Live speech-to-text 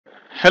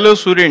Hello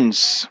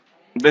students,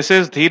 this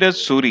is Dheeraj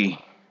Suri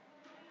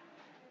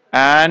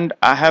and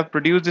I have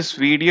produced this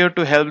video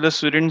to help the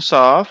students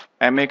of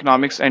MA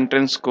Economics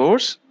entrance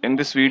course. In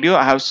this video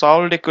I have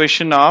solved a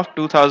question of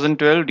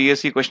 2012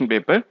 DSE question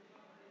paper.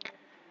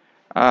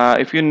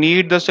 If you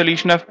need the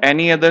solution of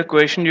any other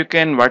question, you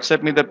can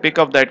WhatsApp me the pic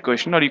of that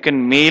question or you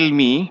can mail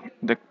me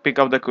the pic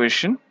of the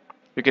question.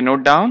 You can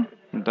note down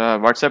the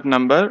WhatsApp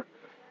number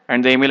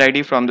and the email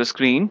ID from the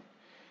screen.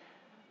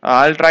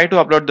 I'll try to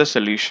upload the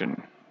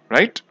solution,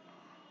 right?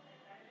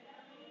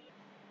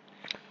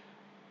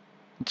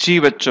 जी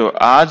बच्चों,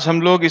 आज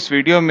हम लोग इस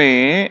video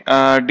में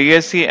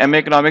DSC M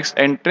economics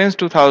entrance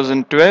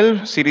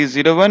 2012 series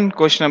 01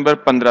 question number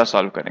 15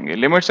 solve करेंगे।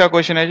 Limits का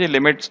question है जी।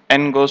 Limits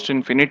n goes to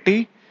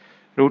infinity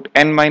root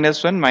n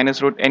minus one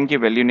minus root n की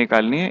वैल्यू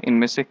निकालनी है।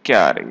 इनमें से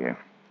क्या आ रही है?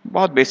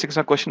 बहुत बेसिक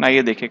सा क्वेश्चन,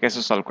 आइए देखिए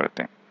कैसे सॉल्व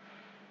करते हैं।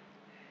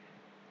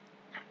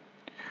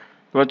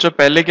 तो बच्चों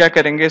पहले क्या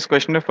करेंगे इस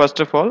क्वेश्चन में,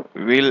 first of all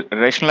we'll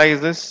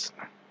rationalise this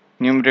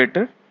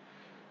numerator,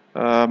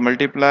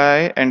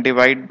 multiply and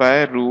divide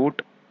by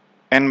root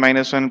n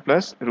minus 1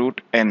 plus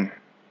root n.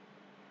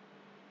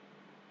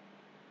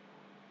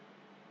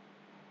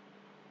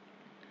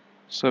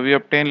 So we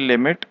obtain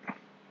limit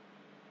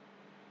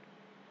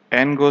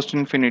n goes to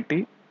infinity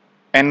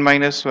n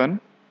minus 1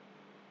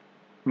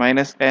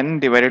 minus n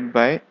divided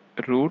by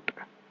root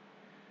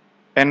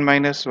n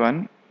minus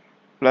 1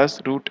 plus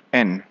root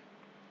n.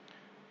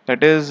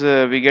 That is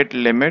we get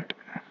limit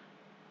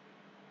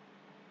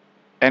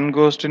n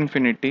goes to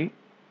infinity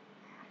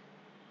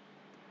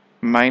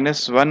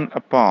minus 1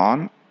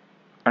 upon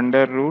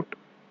under root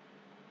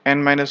n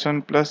minus 1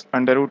 plus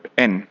under root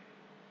n,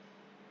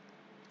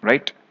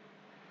 right?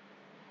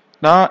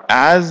 Now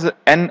as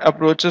n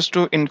approaches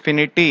to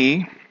infinity,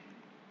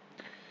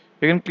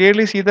 you can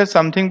clearly see that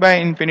something by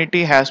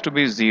infinity has to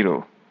be 0.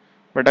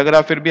 But अगर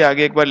आप फिर भी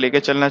आगे एक बार लेके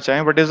चलना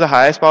चाहें, what is the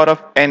highest power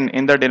of n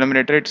in the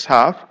denominator? It's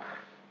half.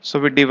 So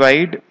we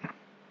divide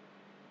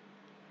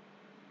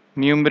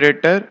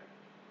numerator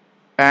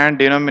and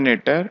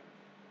denominator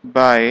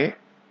by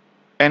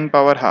n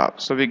power half.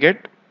 So we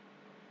get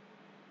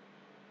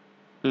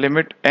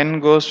limit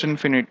n goes to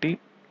infinity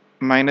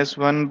minus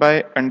 1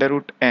 by under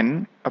root n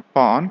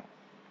upon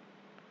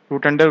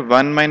root under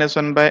 1 minus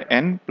 1 by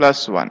n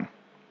plus 1.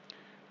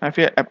 Now if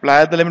you apply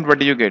the limit, what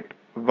do you get?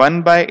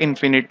 1 by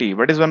infinity.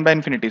 What is 1 by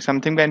infinity?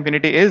 Something by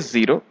infinity is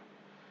 0.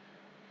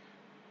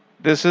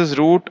 This is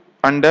root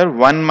under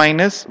 1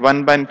 minus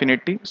 1 by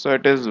infinity. So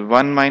it is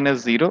 1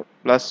 minus 0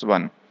 plus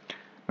 1.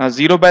 Now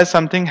 0 by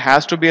something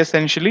has to be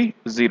essentially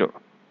 0.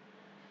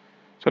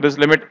 So this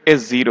limit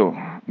is 0.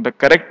 The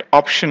correct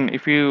option,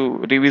 if you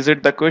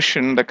revisit the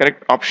question, the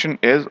correct option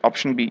is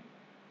option B.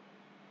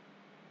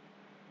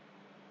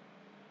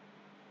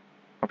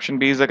 Option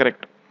B is the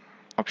correct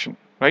option,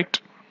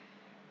 right?